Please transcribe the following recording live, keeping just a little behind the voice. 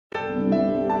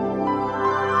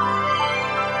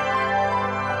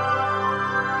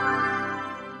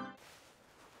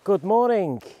Good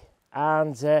morning,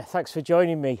 and thanks for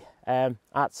joining me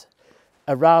at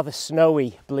a rather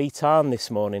snowy Blea Tarn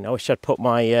this morning. I wish I'd put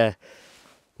my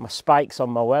my spikes on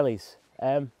my wellies.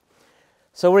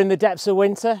 So we're in the depths of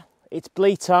winter. It's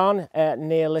Blea Tarn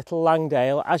near Little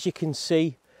Langdale. As you can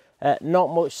see, not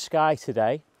much sky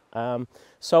today.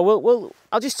 So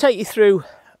I'll just take you through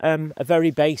a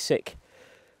very basic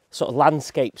sort of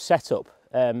landscape setup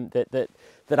that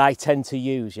I tend to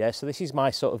use. Yeah, so this is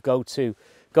my sort of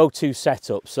go-to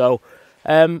setup. So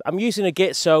I'm using a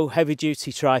Gitso heavy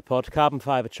duty tripod, carbon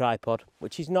fibre tripod,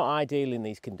 which is not ideal in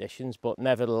these conditions, but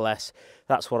nevertheless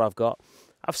that's what I've got.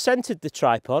 I've centered the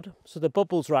tripod so the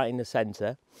bubble's right in the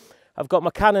center. I've got my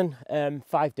Canon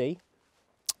 5D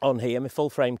on here, my full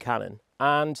frame Canon,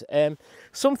 and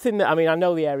something that, I mean, I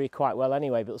know the area quite well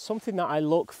anyway, but something that I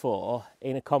look for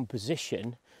in a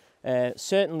composition,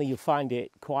 certainly you'll find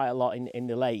it quite a lot in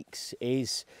the lakes,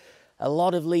 is a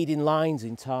lot of leading lines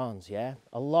in tarns, yeah?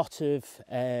 A lot of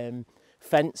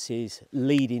fences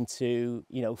leading to,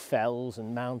 you know, fells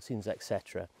and mountains,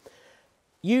 etc.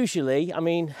 Usually, I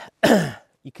mean,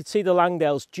 you could see the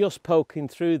Langdales just poking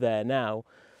through there now,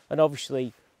 and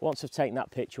obviously once I've taken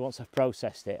that picture, once I've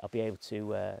processed it, I'll be able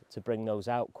to bring those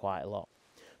out quite a lot.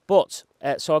 But,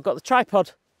 so I've got the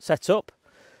tripod set up,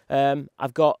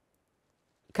 I've got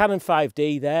Canon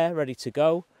 5D there, ready to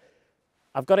go.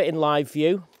 I've got it in live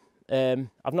view.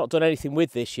 I've not done anything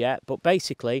with this yet, but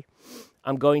basically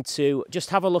I'm going to just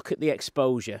have a look at the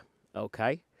exposure,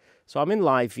 okay? So I'm in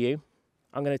live view.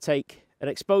 I'm going to take an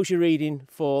exposure reading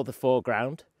for the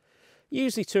foreground,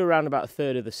 usually to around about a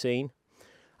third of the scene.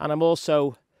 And I'm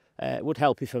also, it would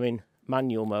help if I'm in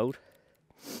manual mode.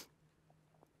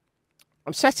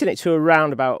 I'm setting it to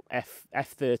around about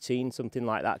F13, something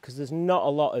like that, because there's not a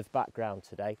lot of background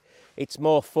today. It's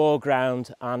more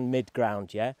foreground and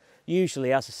midground, yeah?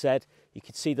 Usually, as I said, you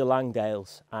can see the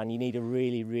Langdales and you need a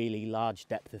really, really large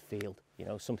depth of field, you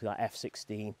know, something like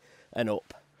F16 and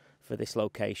up for this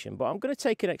location. But I'm going to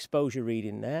take an exposure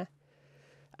reading there,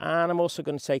 and I'm also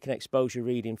going to take an exposure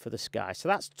reading for the sky. So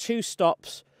that's 2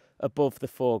 stops above the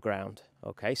foreground,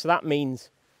 okay? So that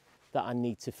means that I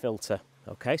need to filter.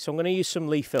 Okay, so I'm going to use some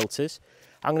leaf filters.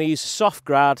 I'm going to use a soft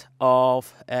grad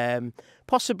of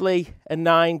possibly a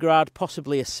 9 grad,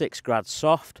 possibly a 6 grad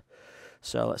soft.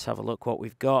 So let's have a look what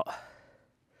we've got.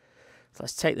 So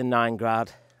let's take the 9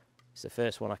 grad. It's the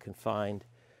first one I can find.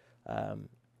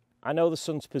 I know the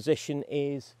sun's position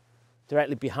is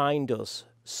directly behind us,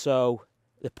 so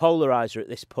the polarizer at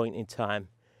this point in time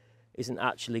isn't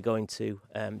actually going to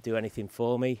do anything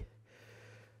for me.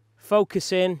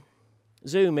 Focus in,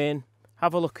 zoom in.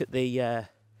 Have a look at the,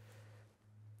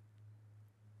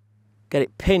 get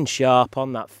it pin sharp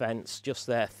on that fence, just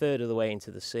there, a third of the way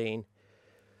into the scene.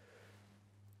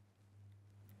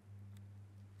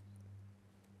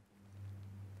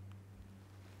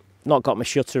 Not got my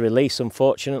shutter release,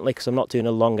 unfortunately, because I'm not doing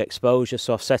a long exposure,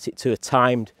 so I've set it to a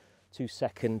timed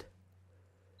 2-second.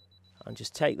 And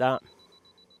just take that.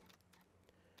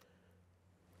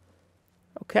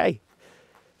 Okay.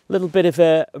 Little bit of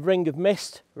a ring of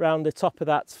mist around the top of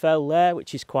that fell there,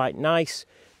 which is quite nice.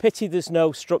 Pity there's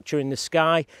no structure in the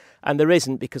sky, and there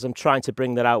isn't because I'm trying to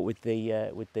bring that out with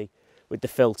the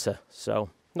filter. So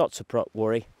not to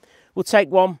worry. We'll take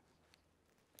one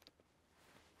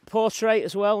portrait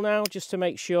as well now, just to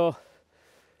make sure.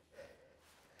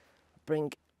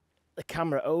 Bring the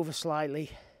camera over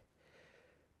slightly,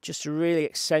 just to really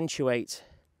accentuate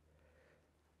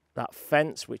that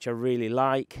fence, which I really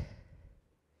like.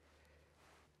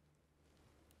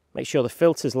 Make sure the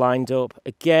filter's lined up.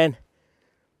 Again,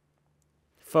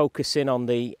 focus in on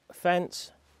the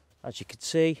fence, as you can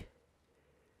see.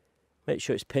 Make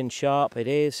sure it's pin sharp, it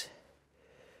is.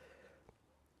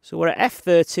 So we're at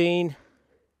F13,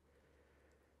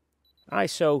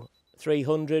 ISO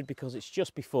 300 because it's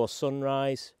just before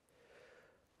sunrise.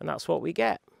 And that's what we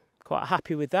get. Quite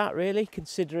happy with that really,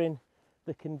 considering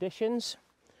the conditions.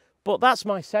 But that's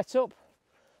my setup.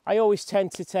 I always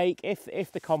tend to take,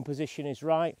 if the composition is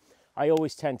right, I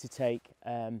always tend to take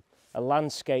a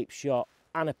landscape shot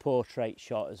and a portrait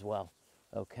shot as well,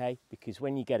 okay? Because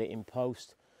when you get it in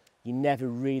post, you never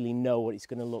really know what it's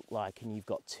going to look like, and you've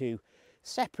got 2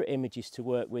 separate images to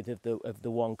work with of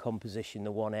the one composition,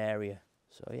 the one area.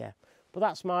 So yeah, but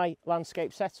that's my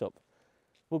landscape setup.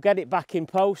 We'll get it back in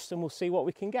post and we'll see what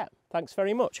we can get. Thanks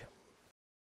very much.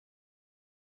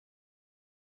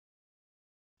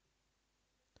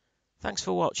 Thanks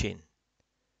for watching.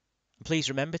 And please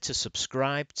remember to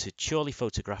subscribe to Chorley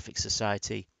Photographic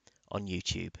Society on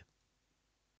YouTube.